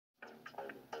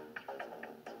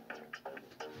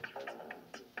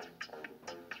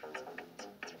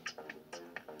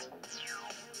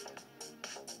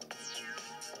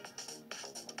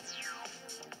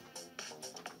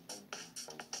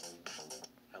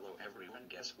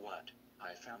guess what?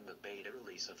 I found the beta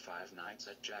release of Five Nights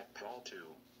at Jack Paul 2.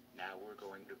 Now we're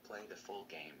going to play the full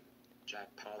game. Jack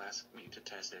Paul asked me to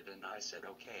test it and I said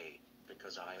okay,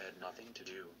 because I had nothing to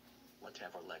do.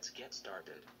 Whatever, let's get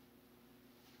started.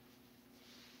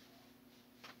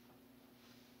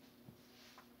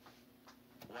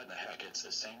 What the heck, it's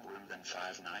the same room than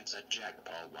Five Nights at Jack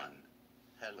Paul 1.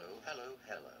 Hello, hello,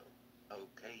 hello.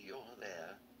 Okay, you're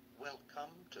there. Welcome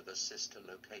to the sister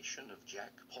location of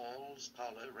Jack Paul's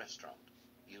Parlor Restaurant.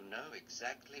 You know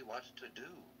exactly what to do,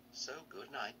 so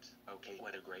good night. Okay,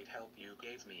 what a great help you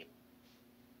gave me.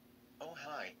 Oh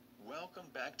hi, welcome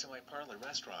back to my parlor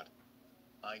restaurant.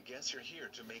 I guess you're here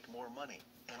to make more money,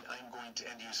 and I'm going to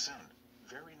end you soon.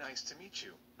 Very nice to meet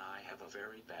you. I have a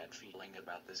very bad feeling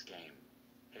about this game.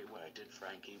 Hey, why did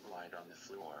Frankie ride on the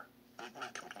floor? Big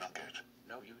Mac McNugget.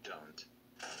 No, you don't.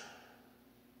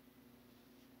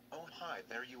 Oh hi,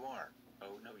 there you are.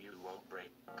 Oh no, you won't break.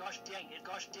 Gosh dang it,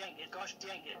 gosh dang it, gosh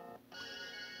dang it.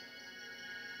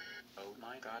 Oh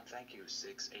my god, thank you,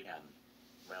 6 a.m.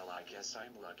 Well, I guess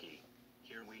I'm lucky.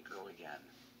 Here we go again.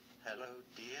 Hello,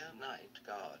 dear night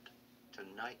god.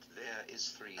 Tonight there is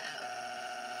 3.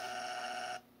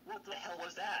 What the hell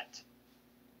was that?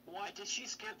 Why did she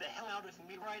scare the hell out of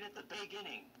me right at the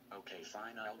beginning? Okay,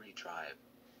 fine, I'll retry it.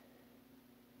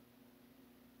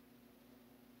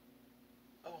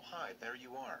 Oh hi, there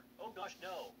you are. Oh gosh,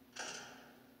 no.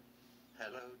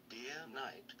 Hello, dear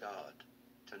night god.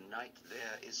 Tonight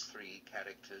there is 3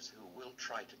 characters who will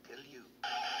try to kill you.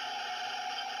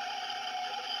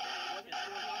 What is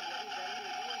going on? What is that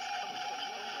little voice coming from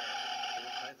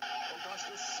nowhere? Oh gosh,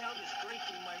 this sound is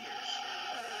breaking my ears.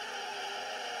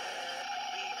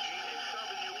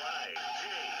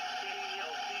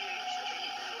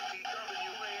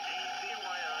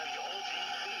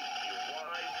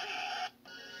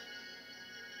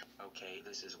 Okay,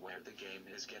 this is where the game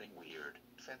is getting weird.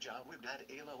 Fajawibdad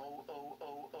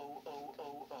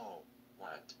oh.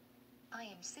 What? I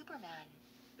am Superman.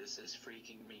 This is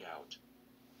freaking me out.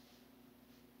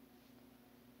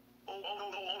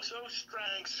 So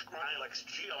strang Skrillex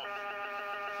Geo.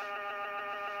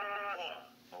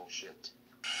 Oh shit.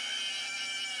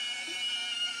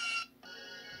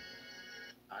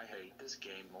 I hate this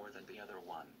game more than the other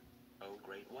one. Oh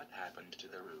great, what happened to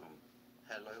the room?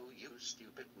 Hello, you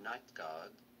stupid night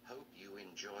guard. Hope you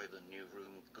enjoy the new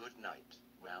room. Good night.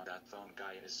 Wow, that phone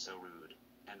guy is so rude.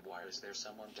 And why is there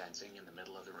someone dancing in the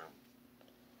middle of the room?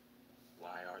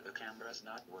 Why are the cameras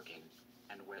not working?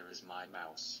 And where is my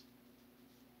mouse?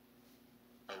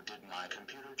 Oh, did my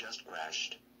computer just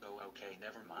crashed? Oh, okay,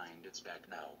 never mind, it's back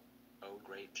now. Oh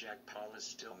great, Jack Paul is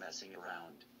still messing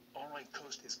around. Alright,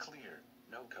 coast is clear.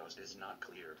 No, coast is not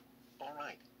clear.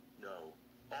 Alright. No.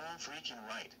 All freaking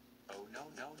right. Oh no.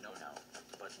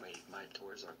 But wait, my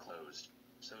doors are closed.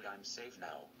 So I'm safe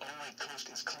now. Alright, coast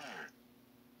is clear.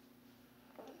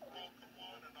 Welcome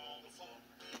one and all the phone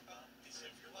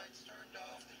if your lights turned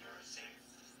off, then you're safe.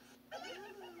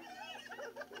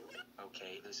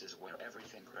 Okay, this is where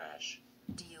everything crash.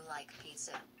 Do you like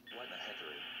pizza? What the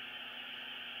heckery?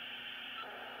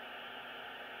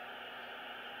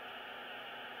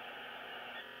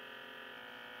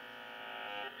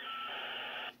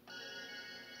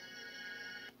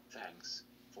 Thanks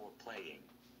for playing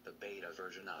the beta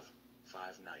version of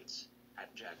Five Nights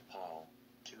at Jack Paul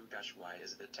 2. Why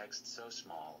is the text so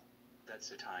small?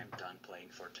 That's it, I'm done playing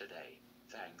for today.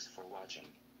 Thanks for watching.